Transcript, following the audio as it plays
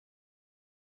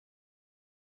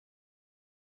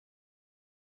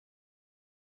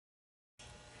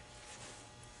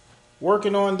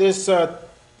Working on this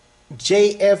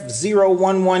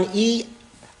JF011E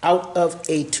out of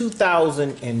a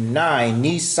 2009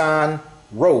 Nissan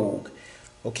Rogue.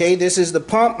 Okay, this is the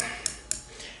pump.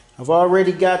 I've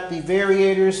already got the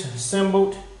variators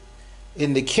assembled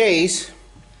in the case.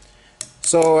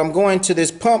 So I'm going to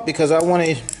this pump because I want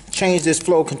to change this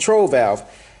flow control valve.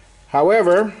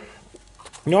 However,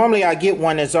 normally I get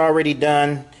one that's already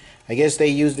done. I guess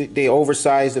they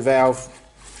oversized the valve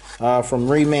from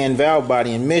Reman Valve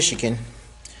Body in Michigan.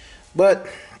 But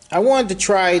I wanted to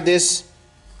try this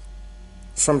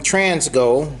from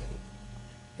Transgo.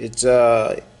 It's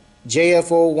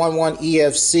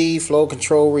JF011EFC flow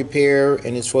control repair,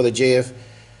 and it's for the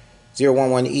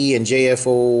JF011E and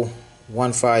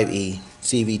JF015E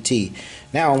CVT.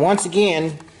 Now, once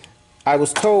again, I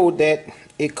was told that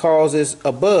it causes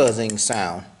a buzzing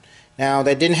sound. Now,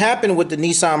 that didn't happen with the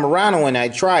Nissan Murano when I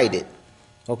tried it.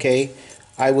 Okay,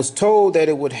 I was told that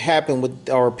it would happen with,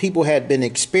 or people had been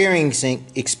experiencing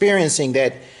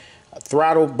that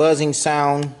throttle buzzing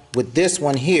sound with this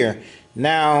one here.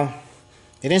 Now,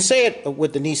 they didn't say it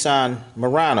with the Nissan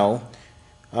Murano,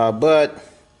 but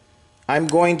I'm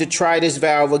going to try this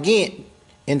valve again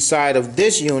inside of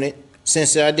this unit,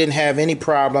 since I didn't have any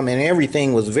problem and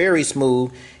everything was very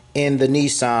smooth in the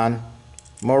Nissan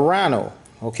Murano.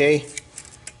 Okay,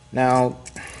 now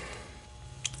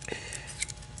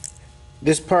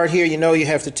this part here, you know, you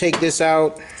have to take this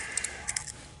out,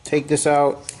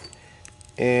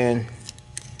 and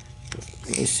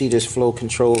let me see this flow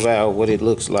control valve, what it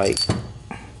looks like.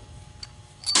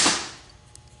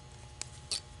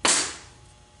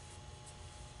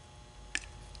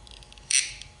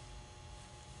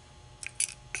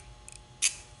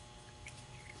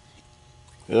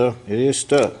 Yeah, it is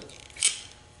stuck.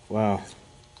 Wow.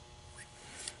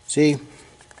 See,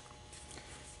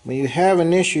 when you have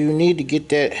an issue, you need to get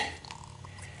that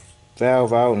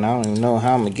valve out, and I don't even know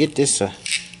how I'm gonna get this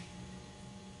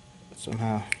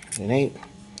somehow. It ain't.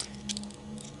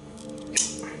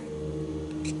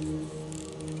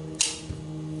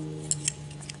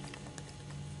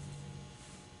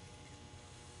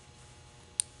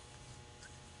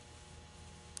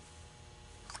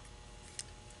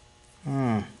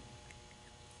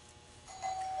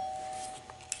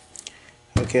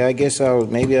 Okay, I guess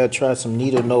maybe I'll try some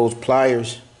needle nose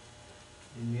pliers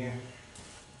in there,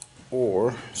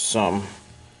 or some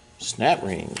snap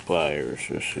ring pliers.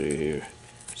 Let's see here.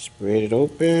 Spread it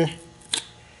open.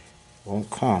 Won't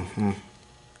come.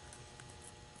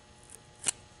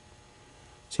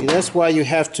 See, that's why you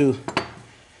have to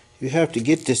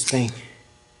get this thing.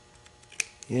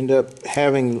 You end up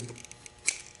having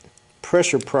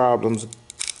pressure problems.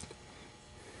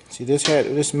 See,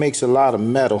 this makes a lot of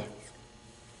metal.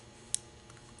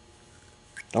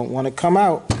 Don't want to come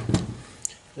out.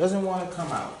 Doesn't want to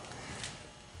come out.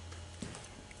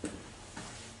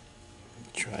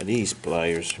 Try these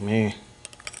pliers, man.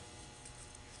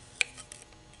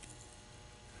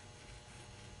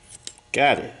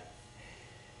 Got it.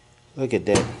 Look at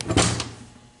that.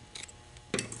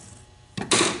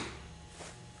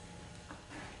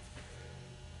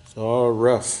 It's all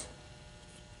rough.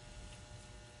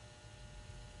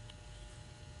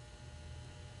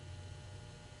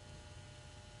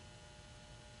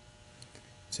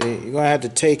 See, you're gonna have to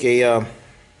take a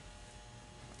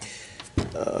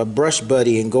brush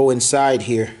buddy and go inside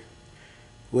here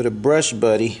with a brush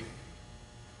buddy,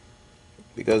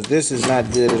 because this is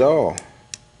not good at all.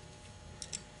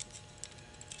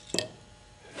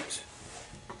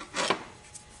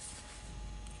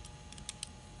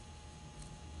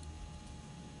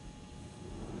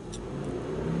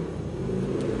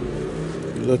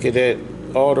 Look at that,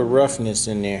 all the roughness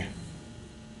in there.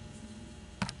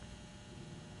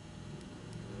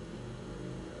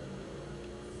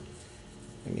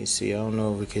 Let me see, I don't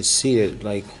know if we can see it,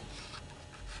 like,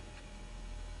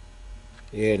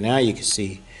 yeah, now you can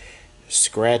see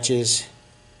scratches.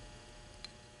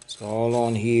 It's all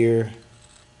on here,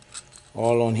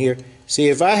 all on here. See,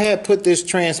 if I had put this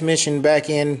transmission back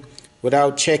in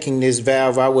without checking this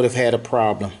valve, I would have had a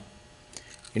problem.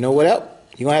 You know what else?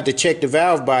 You're gonna have to check the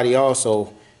valve body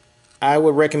also. I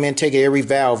would recommend taking every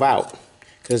valve out,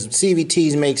 because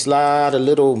CVTs makes a lot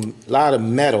of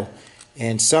metal,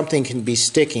 and something can be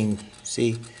sticking.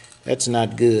 See, that's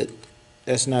not good.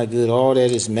 That's not good. All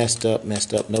that is messed up,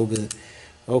 no good.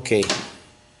 Okay.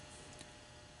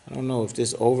 I don't know if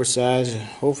this oversized,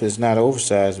 hopefully it's not an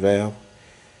oversized valve.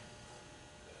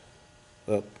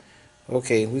 But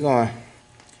okay, we're gonna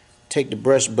take the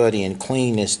brush buddy and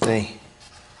clean this thing.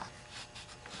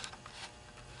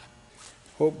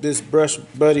 Hope this brush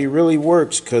buddy really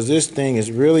works, because this thing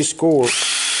is really scored.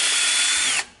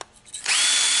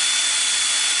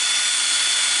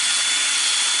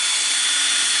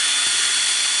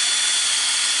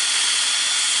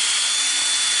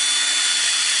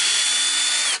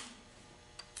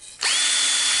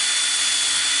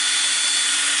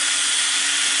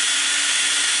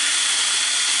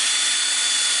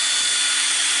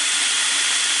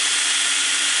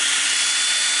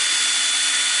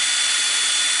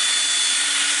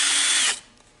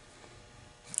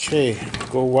 Okay,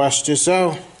 go wash this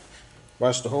out.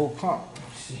 Wash the whole pump.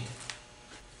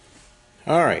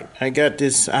 Alright, I got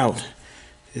this out.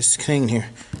 It's clean here.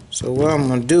 So what I'm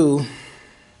going to do,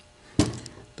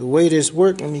 the way this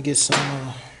works, let me get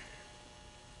some...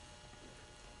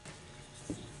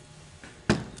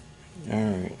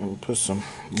 Alright, I'm going to put some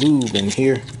lube in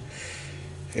here.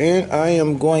 And I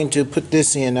am going to put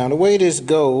this in. Now the way this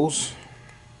goes...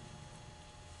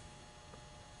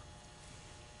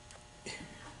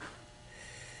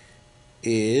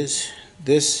 is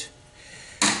this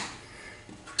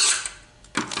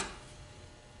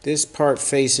part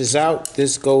faces out,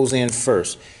 this goes in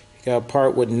first. You got a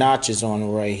part with notches on it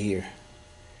right here.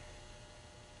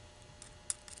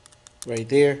 Right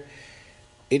there.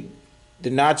 The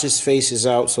notches faces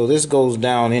out, so this goes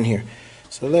down in here.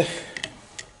 So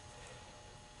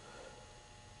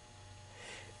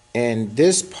and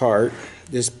this part,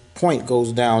 this point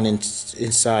goes down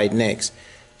inside next.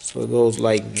 So it goes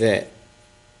like that.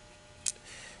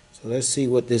 So let's see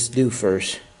what this do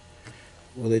first.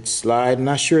 Will it slide? I'm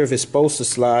not sure if it's supposed to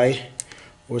slide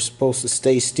or it's supposed to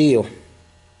stay still.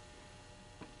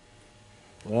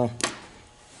 Well,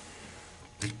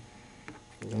 it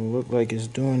doesn't look like it's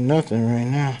doing nothing right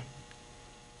now.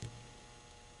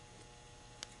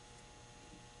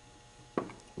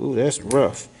 Ooh, that's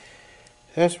rough.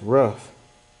 That's rough.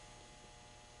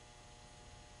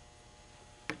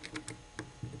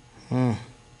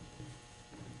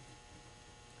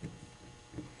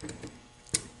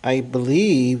 I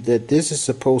believe that this is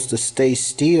supposed to stay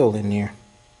still in there,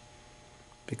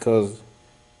 because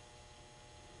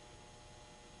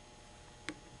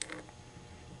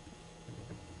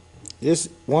this,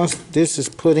 once this is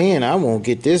put in, I won't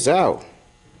get this out.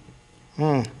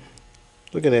 Look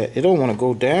at that. It don't want to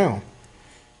go down.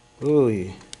 Oh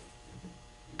yeah.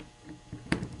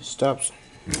 Stops.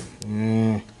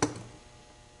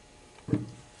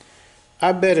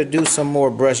 I better do some more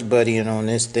brush buddying on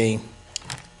this thing.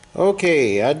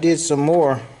 Okay, I did some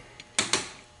more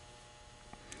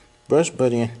brush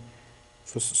buddying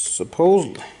for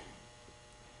supposedly,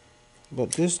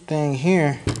 but this thing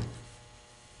here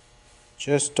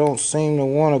just don't seem to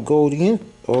want to go in.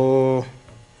 Oh,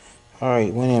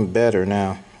 alright, went in better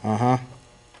now. Went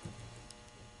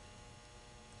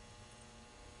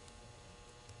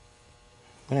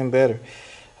in better.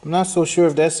 I'm not so sure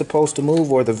if that's supposed to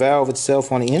move or the valve itself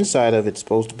on the inside of it's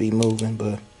supposed to be moving,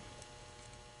 but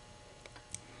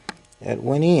that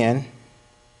went in.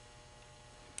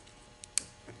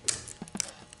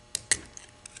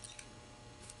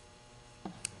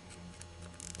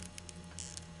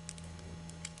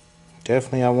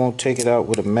 Definitely I won't take it out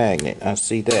with a magnet. I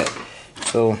see that.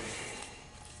 So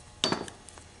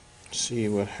see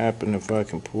what happened if I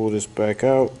can pull this back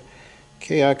out.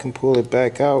 Okay, I can pull it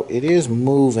back out. It is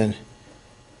moving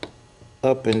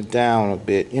up and down a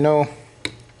bit, you know.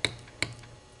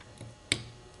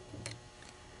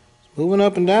 Moving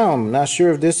up and down. I'm not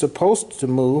sure if this is supposed to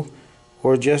move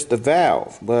or just the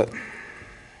valve, but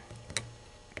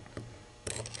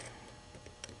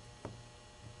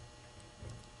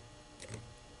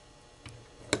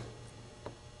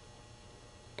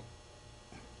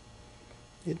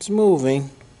it's moving.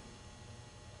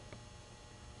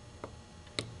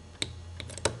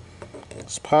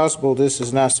 It's possible this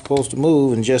is not supposed to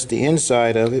move and just the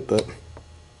inside of it, but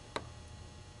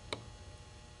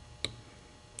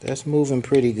that's moving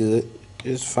pretty good.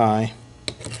 It's fine.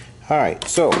 Alright,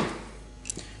 so the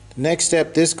next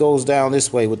step, this goes down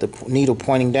this way with the needle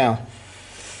pointing down.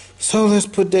 So let's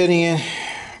put that in.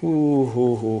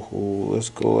 Let's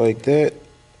go like that.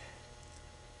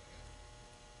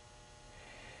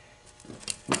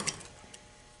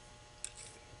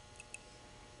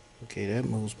 Okay, that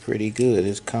moves pretty good.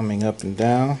 It's coming up and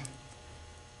down,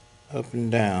 up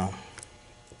and down.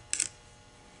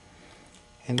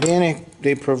 And then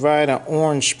they provide an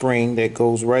orange spring that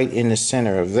goes right in the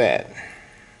center of that.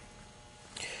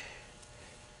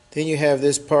 Then you have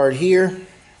this part here.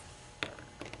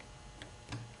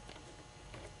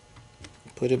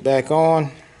 Put it back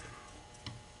on.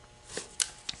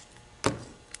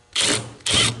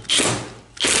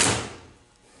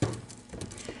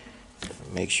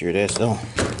 Make sure that's on.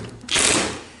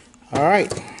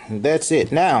 Alright, that's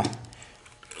it. Now,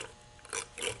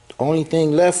 only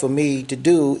thing left for me to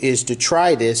do is to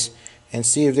try this and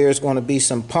see if there's going to be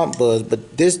some pump buzz,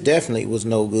 but this definitely was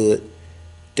no good.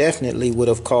 Definitely would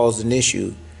have caused an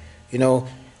issue. You know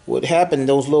what happened,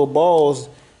 those little balls,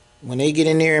 when they get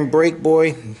in there and break,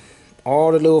 boy,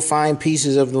 all the little fine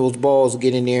pieces of those balls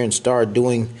get in there and start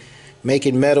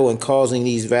making metal and causing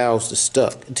these valves to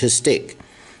stick.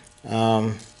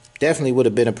 Definitely would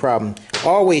have been a problem.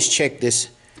 Always check this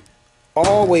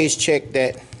always check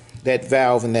that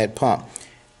valve and that pump.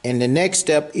 And the next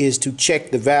step is to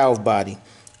check the valve body.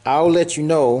 I'll let you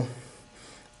know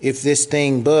if this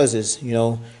thing buzzes. You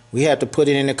know, we have to put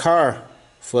it in the car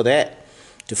for that,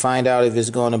 to find out if it's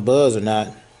going to buzz or not.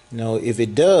 You know, if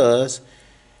it does,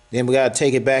 then we got to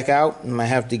take it back out and I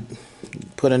have to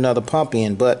put another pump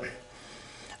in. But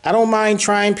I don't mind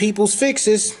trying people's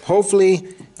fixes.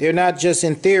 Hopefully they're not just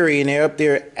in theory and they're up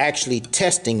there actually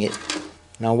testing it.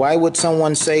 Now, why would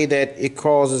someone say that it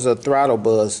causes a throttle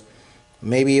buzz?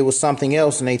 Maybe it was something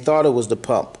else and they thought it was the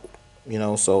pump, you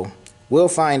know, so we'll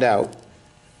find out.